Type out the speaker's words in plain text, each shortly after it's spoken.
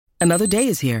Another day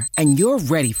is here, and you're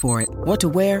ready for it. What to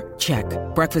wear? Check.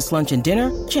 Breakfast, lunch, and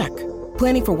dinner? Check.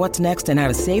 Planning for what's next and how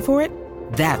to save for it?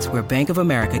 That's where Bank of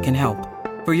America can help.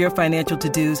 For your financial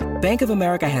to-dos, Bank of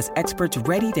America has experts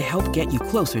ready to help get you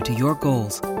closer to your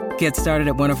goals. Get started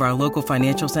at one of our local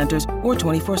financial centers or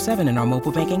 24/7 in our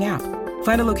mobile banking app.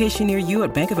 Find a location near you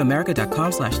at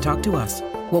bankofamerica.com/talktous.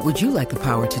 What would you like the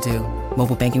power to do?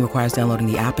 Mobile banking requires downloading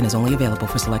the app and is only available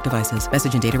for select devices.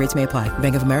 Message and data rates may apply.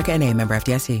 Bank of America N.A., member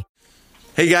FDIC.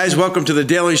 Hey guys, welcome to the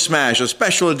Daily Smash, a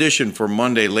special edition for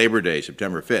Monday, Labor Day,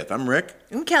 September 5th. I'm Rick.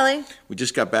 I'm Kelly. We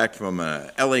just got back from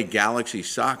a LA Galaxy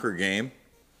soccer game.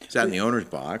 Sat in the owner's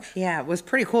box. Yeah, it was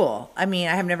pretty cool. I mean,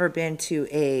 I have never been to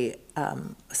a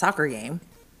soccer game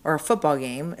or a football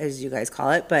game, as you guys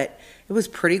call it, but it was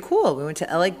pretty cool. We went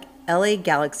to LA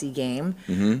Galaxy game.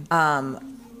 Mm-hmm.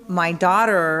 My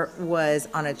daughter was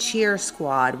on a cheer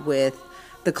squad with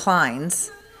the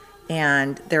Kleins.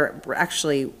 And they're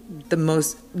actually the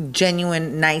most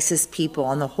genuine, nicest people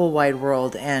on the whole wide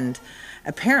world. And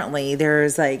apparently they're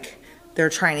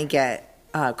trying to get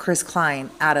Chris Klein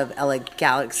out of LA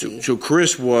Galaxy. So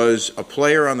Chris was a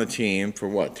player on the team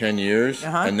for 10 years?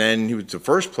 Uh-huh. And then he was the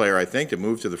first player, I think, to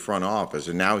move to the front office.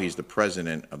 And now he's the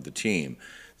president of the team.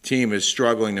 The team is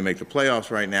struggling to make the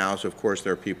playoffs right now. So, of course,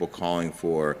 there are people calling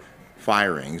for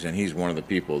firings. And he's one of the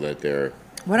people that they're...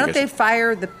 Why don't they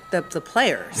fire the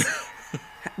players?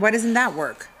 Why doesn't that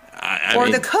work? I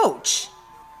mean, the coach?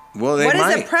 Well, what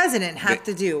does the president have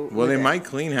to do? Well, they might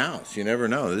clean house. You never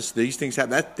know. These things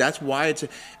happen. That's why it's.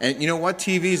 And you know what?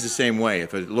 TV is the same way.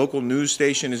 If a local news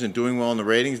station isn't doing well in the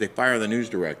ratings, they fire the news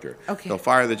director. Okay. They'll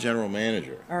fire the general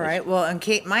manager. All right. Well, in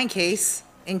case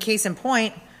in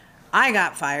point, I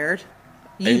got fired.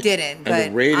 You didn't, but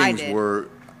the ratings I did. Were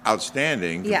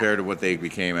outstanding compared to what they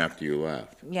became after you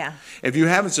left. Yeah. If you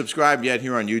haven't subscribed yet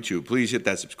here on YouTube, please hit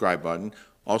that subscribe button.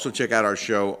 Also, check out our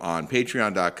show on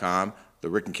patreon.com, The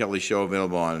Rick and Kelly Show,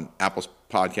 available on Apple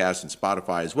Podcasts and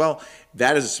Spotify as well.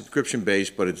 That is a subscription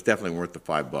base, but it's definitely worth the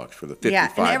 $5 for the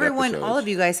 55 and everyone, episodes. all of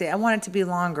you guys say, I want it to be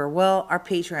longer. Well, our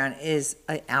Patreon is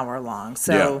an hour long,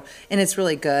 and it's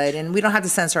really good, and we don't have to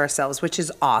censor ourselves, which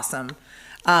is awesome.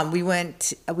 We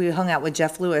hung out with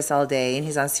Jeff Lewis all day, and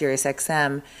he's on Sirius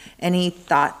XM, and he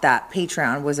thought that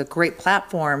Patreon was a great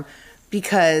platform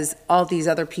because all these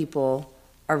other people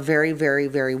are very, very,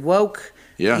 very woke.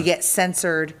 Yeah. You get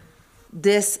censored.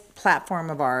 This platform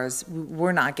of ours,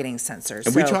 we're not getting censored.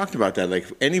 And we talked about that. Like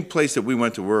any place that we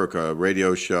went to work, a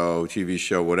radio show, TV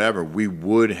show, whatever, we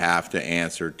would have to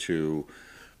answer to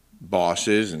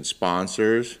bosses and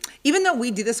sponsors. Even though we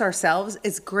do this ourselves,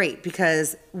 it's great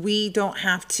because we don't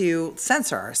have to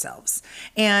censor ourselves.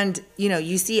 And,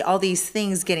 you see all these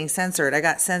things getting censored. I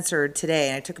got censored today,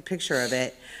 and I took a picture of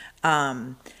it.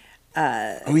 When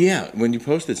you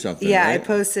posted something, Yeah, right? I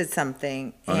posted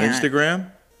something. On Instagram?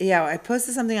 Yeah, I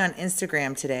posted something on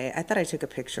Instagram today. I thought I took a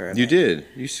picture of it. You did.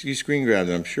 You screen grabbed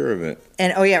it, I'm sure of it.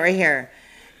 And, right here.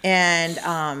 And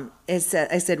I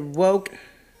said, woke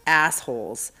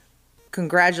assholes.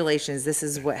 Congratulations, this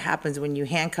is what happens when you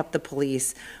handcuff the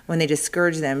police, when they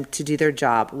discourage them to do their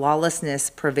job. Lawlessness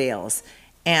prevails.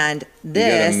 And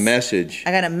this... You got a message.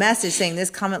 I got a message saying this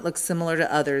comment looks similar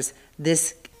to others.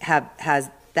 This have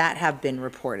been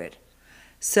reported.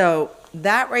 So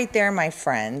that right there, my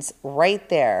friends, right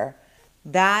there,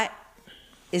 that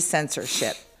is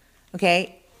censorship.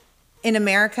 Okay? In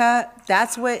America,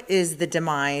 that's what is the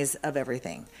demise of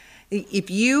everything.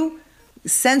 If you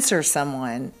censor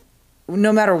someone,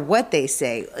 no matter what they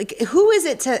say, like who is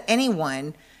it to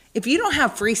anyone? If you don't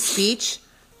have free speech,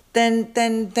 then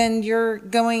you're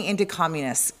going into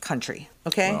communist country.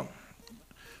 Okay. Well,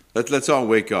 let's all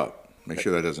wake up. Make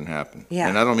sure that doesn't happen. Yeah.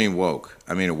 And I don't mean woke.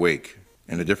 I mean awake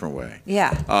in a different way.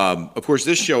 Yeah. Of course,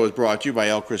 this show is brought to you by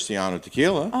El Cristiano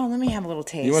Tequila. Oh, let me have a little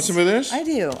taste. You want some of this? I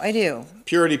do.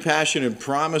 Purity, passion, and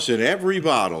promise in every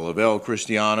bottle of El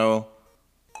Cristiano.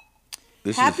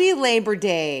 Happy Labor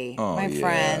Day, my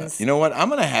friends. You know what? I'm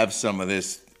going to have some of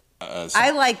this.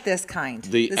 I like this kind.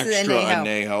 The extra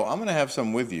añejo. I'm going to have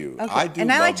some with you. Okay. I do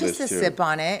and I love like just this to too. sip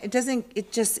on it.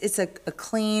 It's a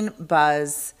clean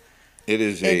buzz.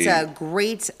 It's a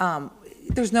great,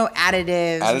 there's no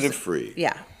additives. Additive free.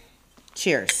 Yeah.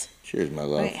 Cheers. Cheers, my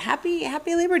love. Right. Happy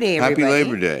Labor Day, everybody. Happy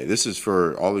Labor Day. This is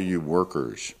for all of you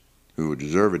workers who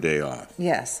deserve a day off.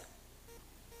 Yes.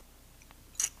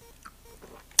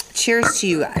 Cheers to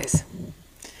you guys.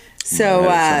 So,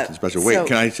 something special. Wait,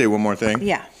 can I say one more thing?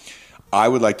 Yeah. I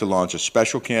would like to launch a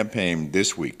special campaign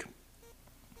this week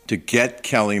to get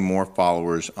Kelly more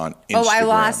followers on Instagram. Oh, I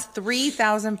lost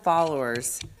 3,000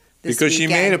 followers this because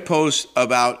weekend. she made a post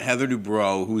about Heather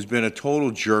Dubrow, who's been a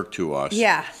total jerk to us.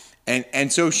 Yeah.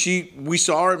 And so we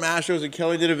saw her at Mastro's, and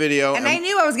Kelly did a video. And I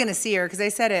knew I was going to see her because I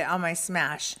said it on my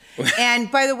Smash.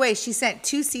 And by the way, she sent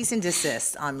 2 cease and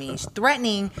desist on me,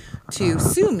 threatening to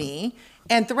sue me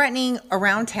and threatening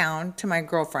around town to my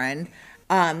girlfriend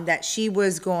that she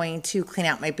was going to clean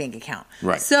out my bank account.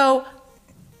 Right. So,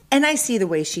 and I see the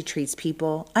way she treats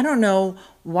people. I don't know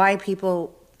why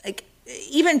people, like,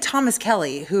 even Thomas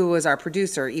Kelly, who was our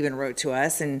producer, even wrote to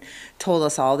us and told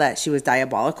us all that she was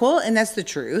diabolical, and that's the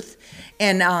truth.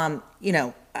 And, you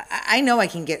know I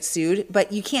can get sued,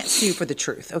 but you can't sue for the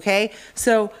truth, okay?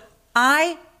 So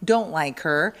I don't like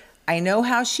her. I know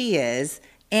how she is,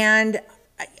 and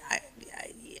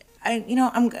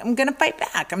I'm gonna fight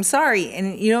back. I'm sorry,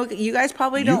 and you guys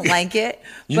probably don't like it.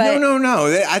 But No.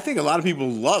 I think a lot of people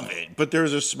love it, but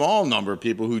there's a small number of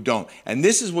people who don't. And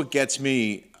this is what gets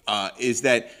me. Is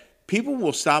that people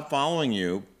will stop following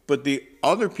you, but the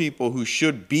other people who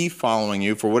should be following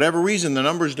you, for whatever reason, the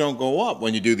numbers don't go up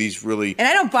when you do these really. And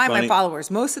I don't buy my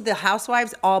followers. Most of the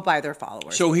housewives all buy their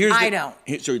followers. So I don't.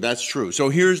 So that's true. So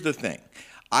here's the thing.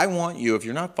 I want you, if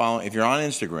you're on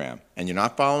Instagram and you're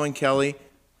not following Kelly,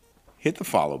 hit the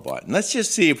follow button. Let's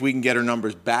just see if we can get her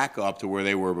numbers back up to where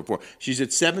they were before. She's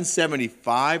at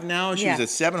 775 now. She was at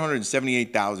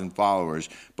 778,000 followers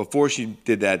before she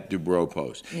did that Dubrow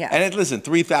post. Yeah. And listen,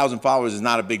 3,000 followers is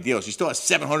not a big deal. She still has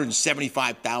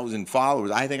 775,000 followers.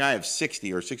 I think I have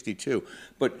 60 or 62.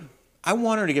 But I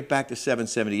want her to get back to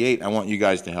 778. I want you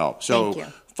guys to help. So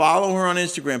follow her on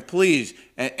Instagram, please,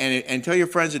 and tell your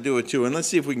friends to do it too. And let's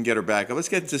see if we can get her back up. Let's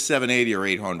get to 780 or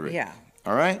 800. Yeah.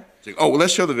 All right? Oh, well,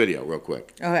 let's show the video real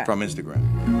quick from Instagram.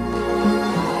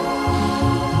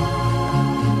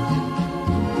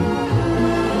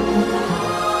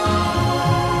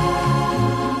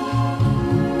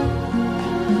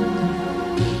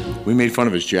 We made fun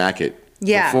of his jacket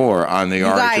before on the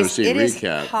RHOC recap. It is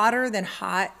hotter than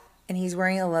hot, and he's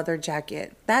wearing a leather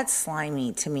jacket. That's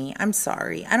slimy to me. I'm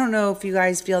sorry. I don't know if you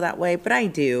guys feel that way, but I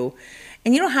do.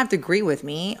 And you don't have to agree with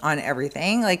me on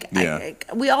everything.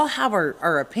 We all have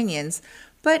our opinions,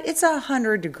 but it's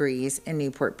 100 degrees in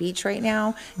Newport Beach right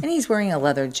now, and he's wearing a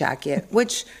leather jacket,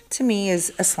 which to me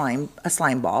is a slime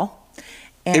ball.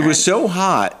 And it was so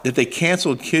hot that they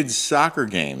canceled kids' soccer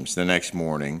games the next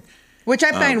morning. Which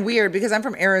I find weird because I'm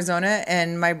from Arizona,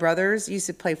 and my brothers used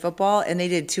to play football, and they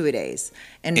did 2-a-days.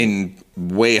 And in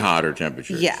way hotter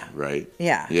temperatures. Yeah. Right?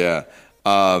 Yeah. Yeah.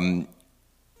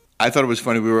 I thought it was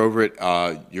funny. We were over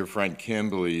at your friend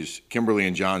Kimberly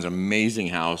and John's amazing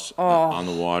house on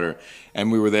the water.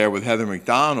 And we were there with Heather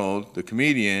McDonald, the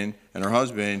comedian, and her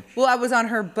husband. Well, I was on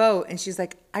her boat, and she's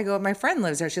like, my friend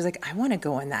lives there. She's like, I want to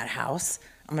go in that house.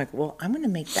 I'm like, well, I'm going to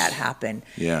make that happen.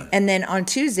 Yeah. And then on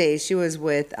Tuesday, she was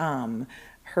with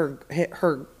her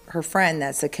friend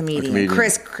that's a comedian.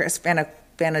 Chris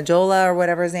Banajola or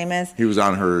whatever his name is. He was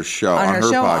on her show. On her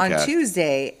show podcast. On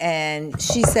Tuesday, and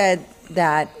she said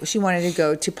that she wanted to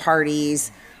go to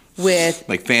parties with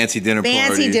fancy dinner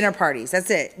parties. That's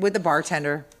it, with the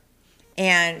bartender.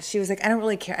 And she was like, I don't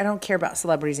really care. I don't care about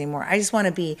celebrities anymore. I just want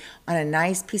to be on a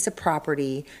nice piece of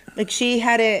property. Like, she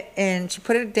had it, and she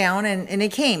put it down, and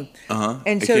it came.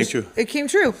 And so it came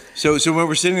true. So when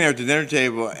we're sitting there at the dinner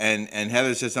table, and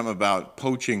Heather said something about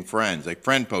poaching friends, like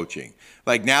friend poaching.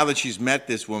 Like, now that she's met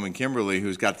this woman, Kimberly,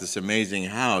 who's got this amazing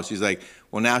house, she's like,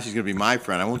 well, now she's going to be my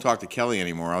friend. I won't talk to Kelly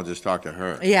anymore. I'll just talk to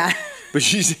her. Yeah. But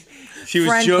she was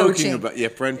friend joking poaching. about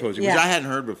friend poaching, which I hadn't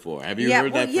heard before. Have you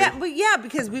heard that?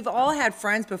 Because we've all had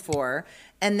friends before,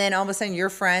 and then all of a sudden your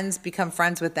friends become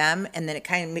friends with them, and then it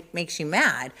kind of makes you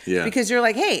mad. Yeah. Because you're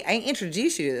like, hey, I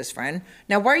introduced you to this friend.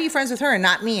 Now why are you friends with her and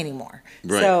not me anymore?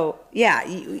 Right. So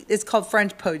it's called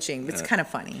friend poaching. It's kind of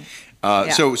funny.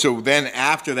 So then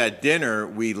after that dinner,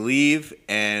 we leave,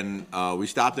 and we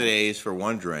stopped at A's for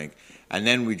one drink. And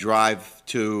then we drive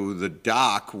to the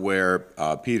dock where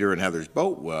Peter and Heather's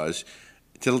boat was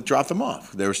to drop them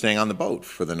off. They were staying on the boat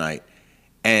for the night.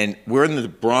 And we're in the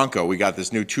Bronco. We got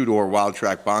this new 2-door wild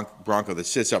track Bronco that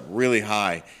sits up really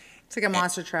high. It's like a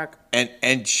monster truck.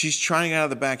 And she's trying to get out of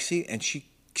the back seat, and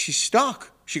she's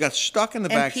stuck. She got stuck in the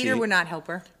back seat. And Peter would not help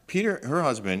her. Peter, her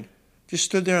husband, just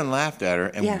stood there and laughed at her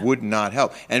and would not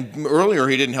help. And earlier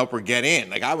he didn't help her get in.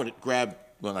 Like, I would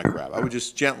I would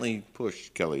just gently push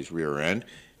Kelly's rear end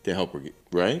to help her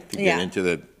get into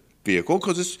the vehicle,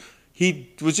 because he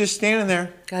was just standing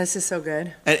there. God, this is so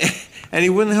good. And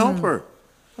he wouldn't help her.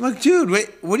 I'm like, dude, wait,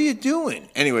 what are you doing?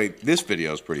 Anyway, this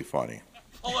video is pretty funny.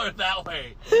 Pull her that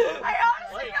way. I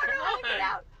honestly don't know how to get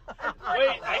out.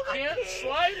 Wait, I can't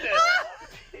slide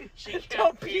this. She can't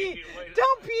Don't pee.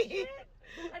 Don't pee.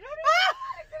 I don't know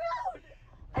how to get out.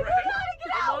 I don't know how to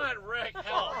get out. Come on, Rick,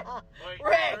 help.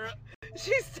 Wait, Rick,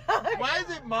 she's stuck. Why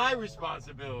is it my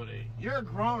responsibility? You're a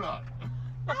grown up.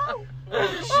 Oh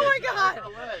my God!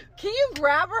 Can you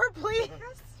grab her, please?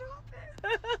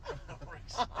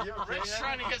 Rick's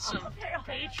trying to get some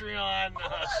Patreon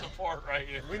support right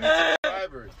here. We need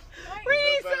subscribers. We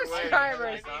need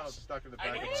subscribers.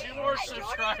 I need 2 more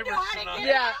subscribers tonight.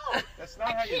 Yeah. That's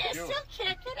not how you do it.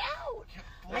 Can't get out.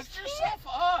 Lift yourself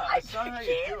up. That's not how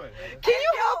you do it. Can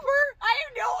you help her? I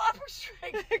have no upper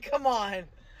strength. Come on.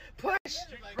 Push.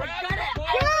 Grab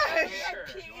Push.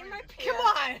 Come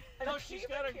on. No, she's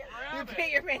got to grab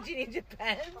it. Your man, you need your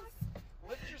pens.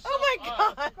 Lift yourself Oh my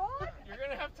up. God. You're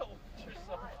going to have to lift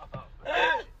yourself up.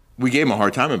 We gave him a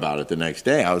hard time about it the next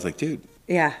day. I was like, dude.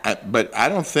 Yeah. But I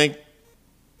don't think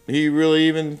he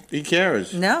really he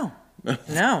cares. No.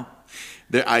 No.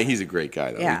 He's a great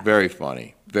guy, though. Yeah. He's very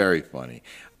funny. Very funny.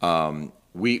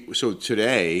 So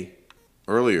today,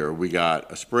 earlier, we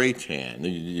got a spray tan.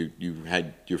 You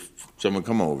had someone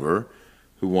come over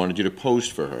who wanted you to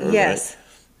post for her. Yes. Right?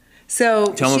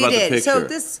 So Tell 'em she about the did. So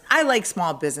picture. I like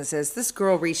small businesses. This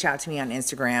girl reached out to me on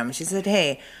Instagram. She said,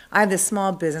 "Hey, I have this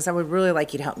small business. I would really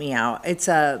like you to help me out. It's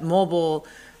a mobile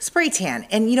spray tan."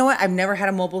 And you know what? I've never had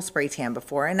a mobile spray tan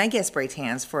before, and I get spray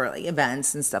tans for like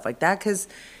events and stuff like that. Because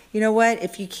you know what?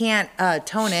 If you can't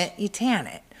tone it, you tan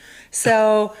it.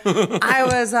 So I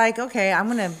was like, okay, I'm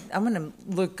gonna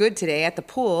look good today at the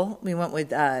pool. We went with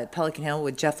Pelican Hill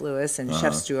with Jeff Lewis and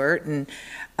Chef Stewart, and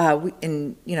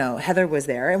Heather was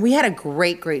there, and we had a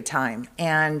great time.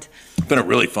 And It's been a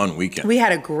really fun weekend. we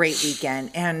had a great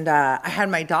weekend, and I had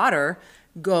my daughter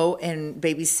go and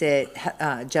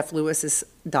babysit Jeff Lewis's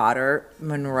daughter,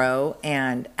 Monroe,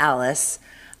 and Alice.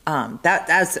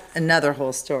 That's another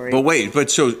whole story. But wait,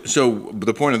 so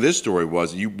the point of this story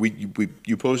was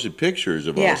you posted pictures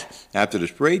of Yeah. us after the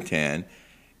spray tan,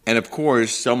 and of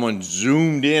course someone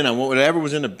zoomed in on whatever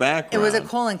was in the It background. was a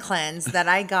colon cleanse that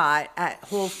I got at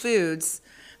Whole Foods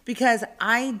because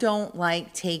I don't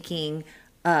like taking.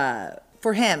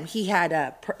 For him, he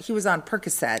was on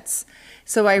Percocets,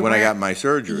 so I got my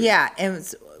surgery. Yeah, and it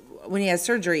was when he had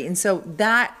surgery, and so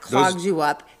that clogs you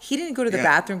up. He didn't go to the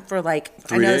bathroom for like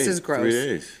 3 I know days, this is gross. 3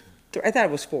 days. I thought it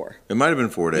was 4. It might have been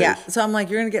 4 days. Yeah, so I'm like,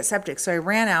 you're gonna get septic. So I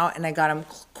ran out and I got him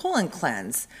colon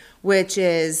cleanse, which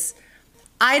is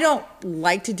I don't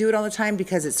like to do it all the time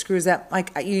because it screws up. Like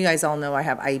you guys all know, I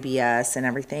have IBS and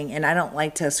everything, and I don't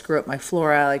like to screw up my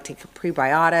flora. I like to take a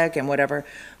prebiotic and whatever.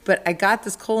 But I got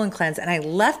this colon cleanse and I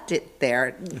left it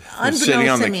there, unbeknownst sitting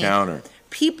on to the me. counter.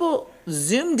 People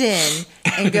zoomed in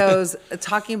and goes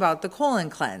talking about the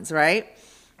colon cleanse, right?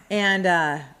 And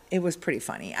it was pretty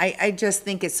funny. I just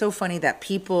think it's so funny that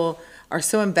people are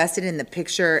so invested in the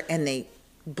picture and they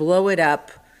blow it up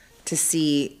to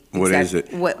see What is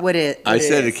it? What it I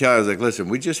said to is. Kelly, I was like, listen,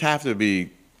 we just have to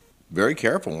be very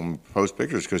careful when we post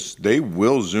pictures because they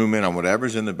will zoom in on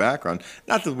whatever's in the background.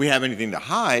 Not that we have anything to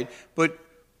hide, but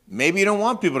maybe you don't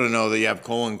want people to know that you have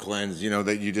colon cleanse,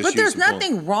 that you just But use there's some colon-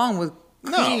 nothing wrong with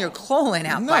cleaning your colon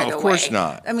out, No, by the way. of course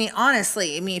not. I mean,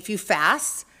 honestly, if you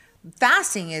fast,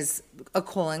 fasting is a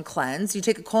colon cleanse. You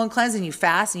take a colon cleanse and you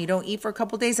fast and you don't eat for a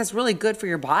couple of days. That's really good for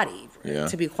your body, Yeah.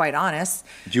 to be quite honest.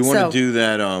 Do you want to do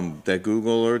that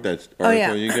Google alert, that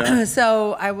article you got?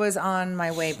 So I was on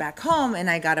my way back home and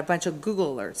I got a bunch of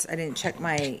Google alerts. I didn't check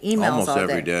my emails Almost all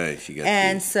every day. day she gets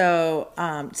And these. so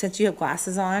since you have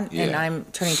glasses on and Yeah. I'm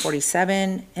turning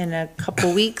 47 in a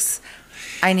couple weeks,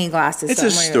 I need glasses. It's so a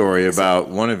I'm gonna- story about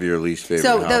one of your least favorite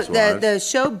So housewives. the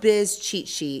showbiz cheat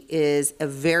sheet is a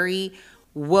very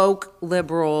woke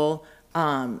liberal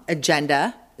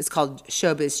agenda. It's called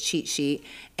Showbiz Cheat Sheet,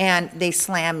 and they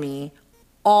slam me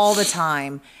all the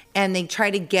time, and they try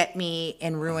to get me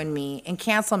and ruin me and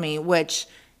cancel me, which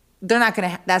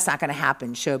that's not gonna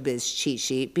happen. Showbiz Cheat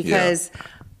Sheet, because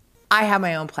I have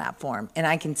my own platform and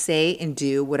I can say and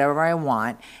do whatever I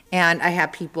want. And I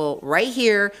have people right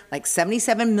here, like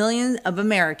 77 million of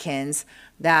Americans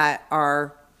that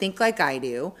think like I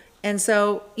do. And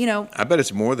so, I bet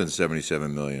it's more than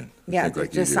 77 million. yeah, Think they're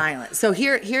like you just do. silent. So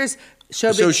here's Showbiz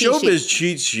So Cheat Sheet. Showbiz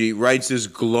Cheat Sheet writes this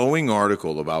glowing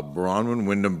article about Bronwyn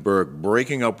Wyndham Burke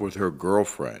breaking up with her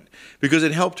girlfriend because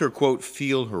it helped her, quote,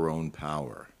 feel her own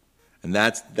power. And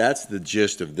that's the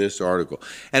gist of this article.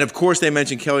 And of course, they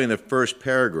mention Kelly in the first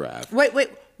paragraph. Wait.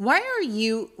 Why are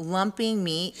you lumping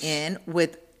me in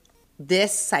with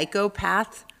this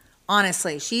psychopath?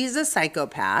 Honestly, she's a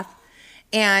psychopath.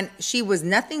 And she was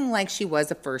nothing like she was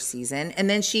the first season. And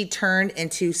then she turned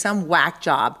into some whack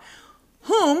job,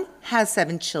 whom has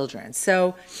 7 children.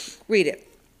 So read it.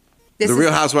 The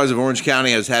Real Housewives of Orange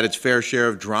County has had its fair share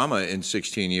of drama in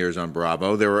 16 years on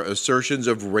Bravo. There were assertions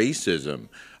of racism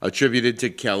attributed to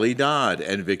Kelly Dodd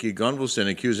and Vicki Gunvalson,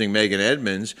 accusing Megan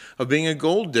Edmonds of being a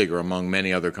gold digger, among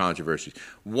many other controversies.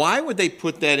 Why would they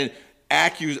put that in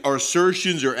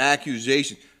assertions or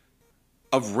accusations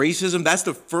of racism? That's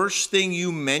the first thing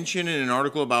you mention in an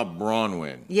article about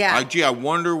Bronwyn. Yeah. I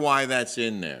wonder why that's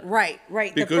in there. Right.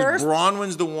 Because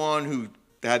Bronwyn's the one who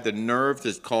had the nerve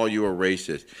to call you a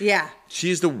racist. Yeah.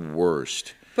 She's the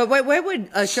worst. But why would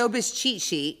a showbiz cheat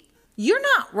sheet? You're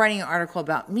not writing an article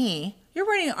about me. You're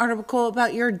writing an article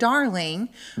about your darling.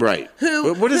 Right.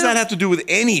 But what does that have to do with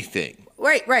anything?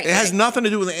 Right. It has nothing to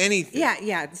do with anything.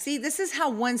 Yeah. See, this is how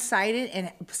one-sided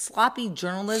and sloppy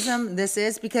journalism this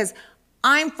is, because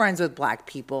I'm friends with black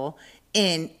people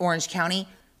in Orange County.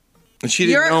 And she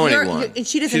didn't know anyone.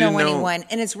 She doesn't know anyone,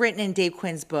 and it's written in Dave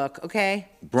Quinn's book, okay?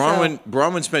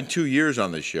 Bronwyn spent 2 years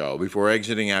on the show before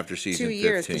exiting after season 15. 2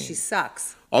 years, because she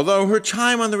sucks. Although her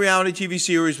time on the reality TV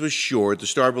series was short, the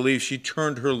star believes she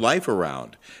turned her life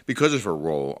around because of her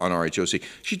role on RHOC.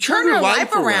 She turned her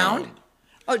life around.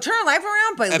 Oh, turn her life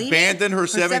around by abandoned her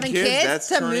seven kids. That's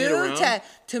turning it around.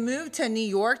 To move to New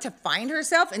York to find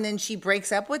herself, and then she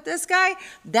breaks up with this guy.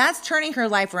 That's turning her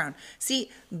life around. See,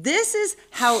 this is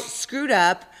how screwed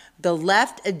up the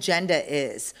left agenda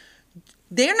is.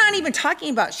 They're not even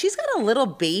talking about, she's got a little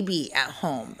baby at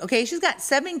home, okay? She's got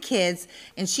 7 kids,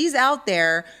 and she's out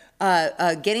there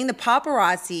getting the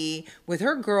paparazzi with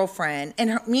her girlfriend.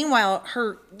 And meanwhile,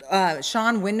 her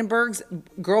Sean Windenberg's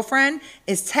girlfriend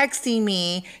is texting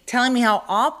me, telling me how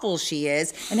awful she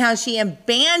is and how she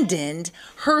abandoned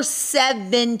her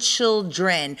 7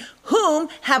 children, whom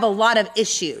have a lot of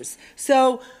issues.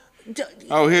 So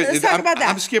let's talk about that.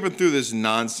 I'm skipping through this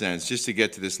nonsense just to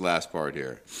get to this last part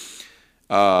here.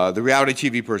 The reality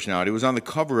TV personality was on the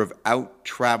cover of Out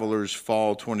Traveler's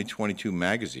Fall 2022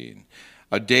 magazine.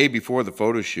 A day before the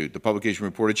photo shoot, the publication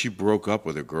reported she broke up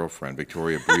with her girlfriend,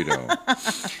 Victoria Brito.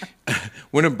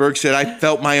 Windenberg said, "I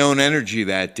felt my own energy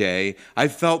that day. I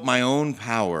felt my own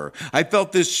power. I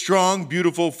felt this strong,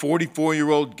 beautiful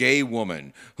 44-year-old gay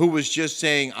woman who was just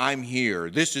saying, 'I'm here.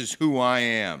 This is who I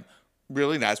am.'"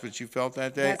 Really? That's what you felt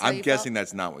that day? I'm guessing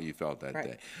that's not what you felt that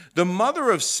day. The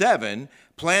mother of 7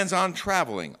 plans on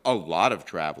traveling, a lot of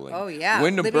traveling. Oh, yeah.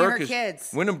 Living her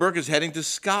kids. Windenberg is heading to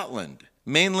Scotland,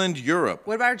 mainland Europe.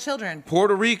 What about her children?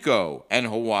 Puerto Rico and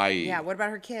Hawaii. Yeah, what about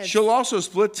her kids? She'll also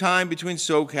split time between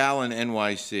SoCal and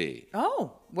NYC.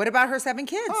 Oh, what about her 7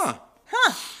 kids?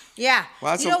 Huh. Yeah.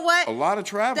 Well, that's you know what? A lot of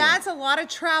traveling. That's a lot of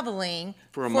traveling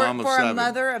for a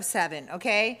mother of 7,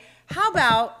 okay? How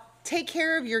about take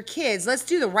care of your kids? Let's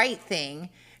do the right thing.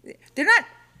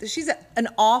 She's an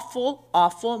awful,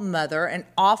 awful mother, an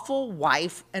awful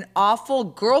wife, an awful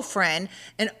girlfriend,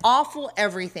 an awful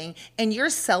everything. And you're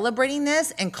celebrating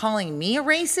this and calling me a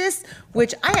racist,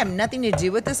 which I have nothing to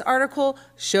do with this article,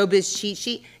 Showbiz Cheat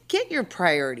Sheet. Get your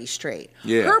priorities straight.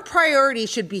 Yeah. Her priority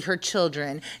should be her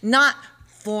children, not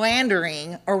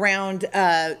philandering around,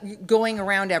 going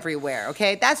around everywhere,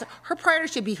 okay? That's her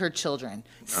priority should be her children.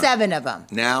 7 of them.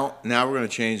 Now we're going to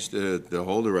change the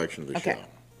whole direction of the show.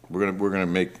 We're gonna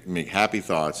make happy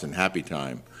thoughts and happy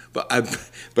time. But I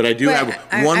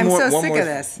have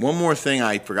one more thing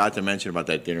I forgot to mention about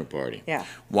that dinner party. Yeah.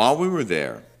 While we were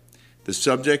there, the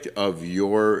subject of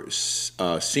your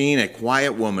scene at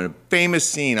Quiet Woman, a famous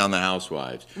scene on The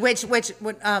Housewives. Which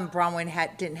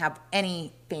Bronwyn didn't have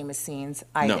any famous scenes.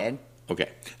 I did.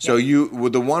 Okay. So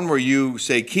the one where you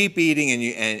say keep eating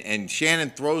and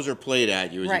Shannon throws her plate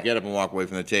at you as you get up and walk away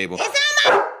from the table.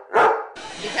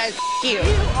 Because you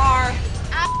are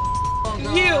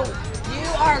you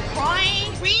are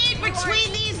crying. Read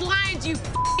between these lines, you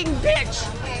f***ing bitch.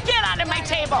 Get out of my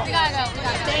table. We gotta go.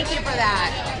 Thank you for that.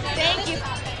 Thank you.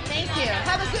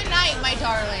 Have a good night, my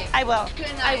darling. I will. Good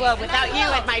night. I will. Without you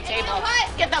at my table. You know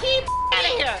what? Get the f*** out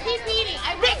of here. Keep eating.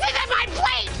 This isn't my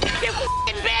plate. You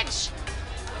f***ing bitch.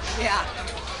 Yeah.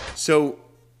 So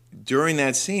during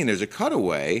that scene, there's a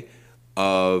cutaway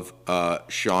of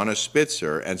Shauna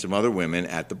Spitzer and some other women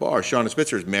at the bar. Shauna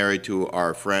Spitzer is married to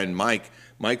our friend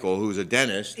Michael, who's a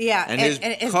dentist. Yeah, and his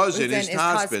cousin is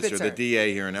Todd Spitzer, the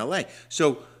DA here in L.A.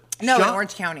 So in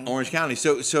Orange County. Orange County.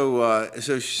 So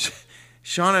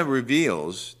Shauna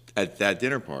reveals at that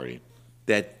dinner party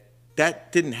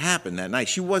that didn't happen that night.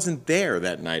 She wasn't there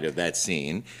that night of that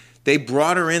scene. They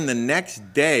brought her in the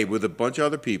next day with a bunch of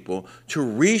other people to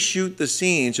reshoot the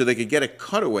scene so they could get a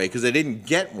cutaway because they didn't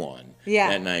get one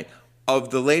that night of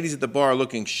the ladies at the bar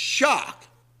looking shocked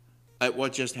at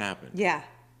what just happened. Yeah.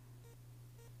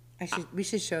 We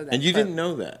should show that. And you didn't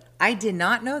know that? I did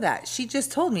not know that. She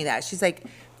just told me that. She's like,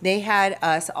 they had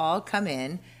us all come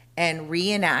in and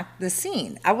reenact the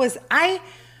scene. I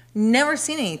never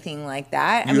seen anything like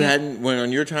that. Hadn't, when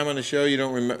on your time on the show, you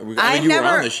don't remember? You were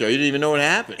on the show. You didn't even know what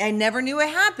happened. I never knew it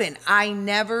happened. I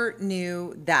never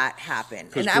knew that happened.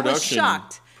 And I was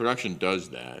shocked. Production does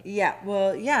that. Yeah,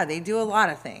 well, yeah, they do a lot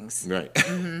of things. Right.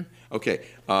 Mm-hmm. Okay,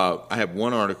 I have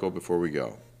one article before we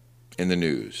go in the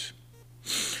news.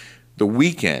 The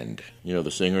Weeknd,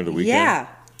 the singer, The Weeknd? Yeah.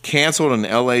 Canceled an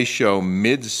L.A. show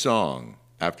mid-song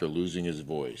after losing his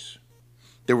voice.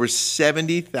 There were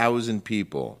 70,000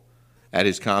 people at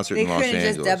his concert in Los Angeles. They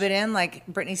couldn't just dub it in like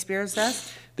Britney Spears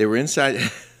does? They were inside.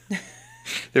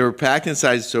 They were packed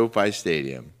inside SoFi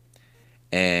Stadium,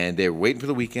 and they were waiting for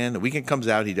The Weeknd. The Weeknd comes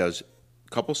out. He does a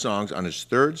couple songs. On his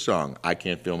third song, I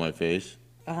Can't Feel My Face,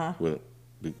 when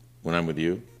I'm with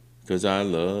you, because I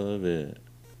love it.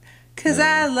 Because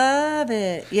I love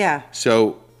it. Yeah.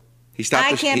 So he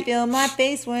stopped. I can't feel my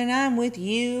face when I'm with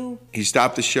you. He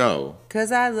stopped the show.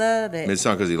 Because I love it.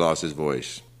 Mid-song because he lost his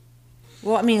voice.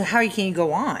 Well, I mean, how can you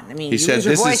go on? I mean, he said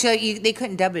your voice, they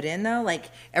couldn't dub it in, though,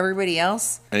 like everybody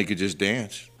else? And he could just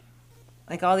dance.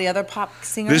 Like all the other pop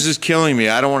singers? This is killing me.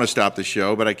 I don't want to stop the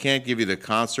show, but I can't give you the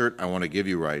concert I want to give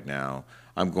you right now.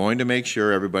 I'm going to make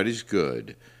sure everybody's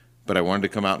good, but I wanted to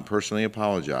come out and personally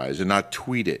apologize and not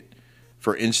tweet it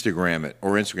for Instagram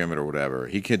it or whatever.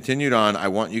 He continued on, I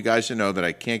want you guys to know that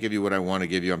I can't give you what I want to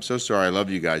give you. I'm so sorry. I love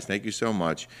you guys. Thank you so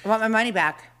much. I want my money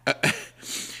back.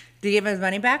 Do you give him his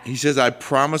money back? He says, I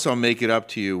promise I'll make it up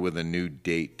to you with a new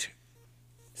date.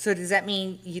 So does that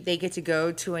mean they get to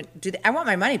go to I want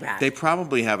my money back. They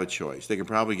probably have a choice. They can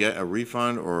probably get a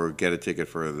refund or get a ticket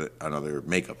for another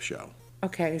makeup show.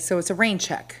 Okay, so it's a rain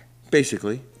check.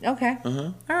 Basically. Okay.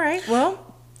 All right, well...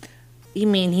 You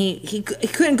mean he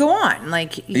couldn't go on?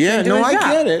 Like he yeah, no, I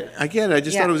get it. I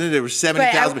just thought it was in there. There were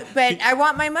 70,000. But I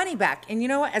want my money back. And you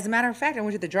know what? As a matter of fact, I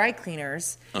went to the dry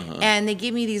cleaners, and they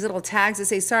gave me these little tags that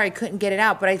say, "Sorry, I couldn't get it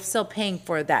out, but I'm still paying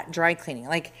for that dry cleaning."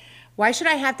 Like, why should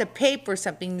I have to pay for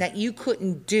something that you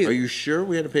couldn't do? Are you sure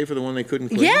we had to pay for the one they couldn't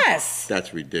clean? Yes.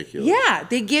 That's ridiculous. Yeah,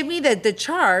 they give me the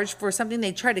charge for something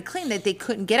they tried to clean that they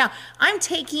couldn't get out. I'm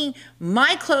taking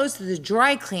my clothes to the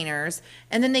dry cleaners,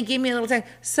 and then they give me a little tag.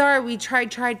 Sorry, we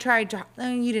tried.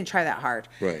 Oh, you didn't try that hard.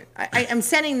 Right. I'm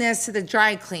sending this to the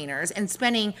dry cleaners and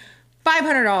spending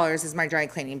 $500 is my dry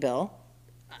cleaning bill.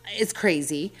 It's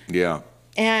crazy. Yeah.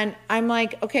 And I'm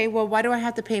like, okay, well, why do I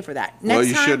have to pay for that? Well,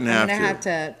 you shouldn't I'm have going to have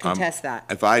to contest that.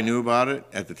 If I knew about it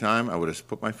at the time, I would have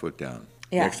put my foot down.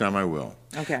 Yeah. Next time I will.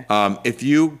 Okay. If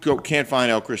you can't find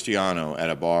El Cristiano at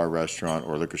a bar, restaurant,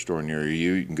 or liquor store near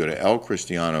you, you can go to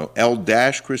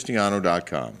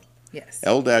l-cristiano.com. Yes.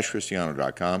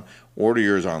 l-cristiano.com. Order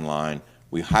yours online.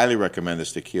 We highly recommend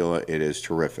this tequila. It is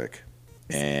terrific.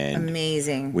 And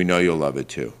amazing. We know you'll love it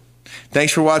too.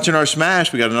 Thanks for watching our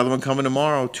Smash. We got another one coming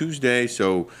tomorrow, Tuesday,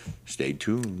 so stay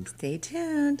tuned. Stay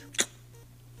tuned.